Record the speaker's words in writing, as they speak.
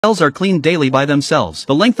cells are cleaned daily by themselves.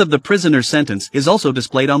 The length of the prisoner's sentence is also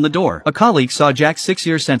displayed on the door. A colleague saw Jack's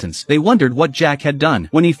 6-year sentence. They wondered what Jack had done.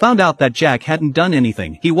 When he found out that Jack hadn't done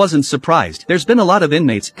anything, he wasn't surprised. There's been a lot of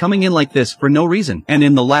inmates coming in like this for no reason. And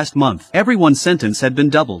in the last month, everyone's sentence had been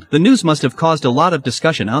doubled. The news must have caused a lot of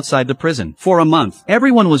discussion outside the prison. For a month,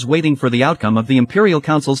 everyone was waiting for the outcome of the Imperial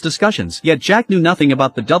Council's discussions. Yet Jack knew nothing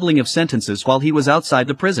about the doubling of sentences while he was outside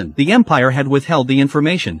the prison. The Empire had withheld the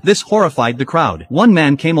information. This horrified the crowd. One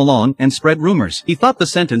man came along and spread rumors. He thought the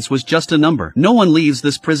sentence was just a number. No one leaves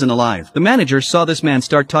this prison alive. The manager saw this man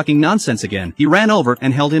start talking nonsense again. He ran over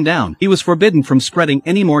and held him down. He was forbidden from spreading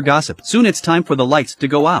any more gossip. Soon it's time for the lights to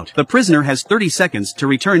go out. The prisoner has 30 seconds to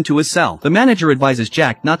return to his cell. The manager advises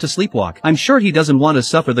Jack not to sleepwalk. I'm sure he doesn't want to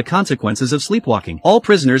suffer the consequences of sleepwalking. All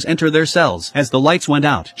prisoners enter their cells. As the lights went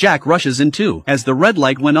out, Jack rushes in too. As the red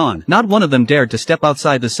light went on, not one of them dared to step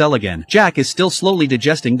outside the cell again. Jack is still slowly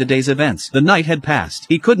digesting the day's events. The night had passed.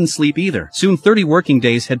 He couldn't sleep either. Soon 30 working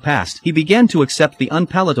days had passed. He began to accept the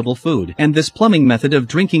unpalatable food and this plumbing method of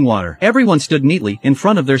drinking water. Everyone stood neatly in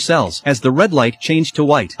front of their cells as the red light changed to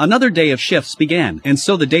white. Another day of shifts began, and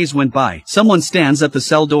so the days went by. Someone stands at the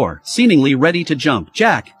cell door, seemingly ready to jump.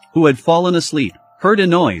 Jack, who had fallen asleep, heard a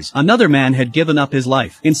noise. Another man had given up his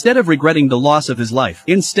life. Instead of regretting the loss of his life,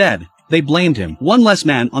 they blamed him. One less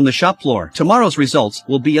man on the shop floor. Tomorrow's results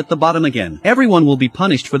will be at the bottom again. Everyone will be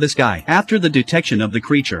punished for this guy. After the detection of the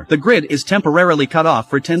creature, the grid is temporarily cut off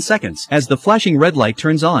for 10 seconds. As the flashing red light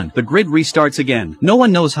turns on, the grid restarts again. No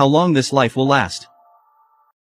one knows how long this life will last.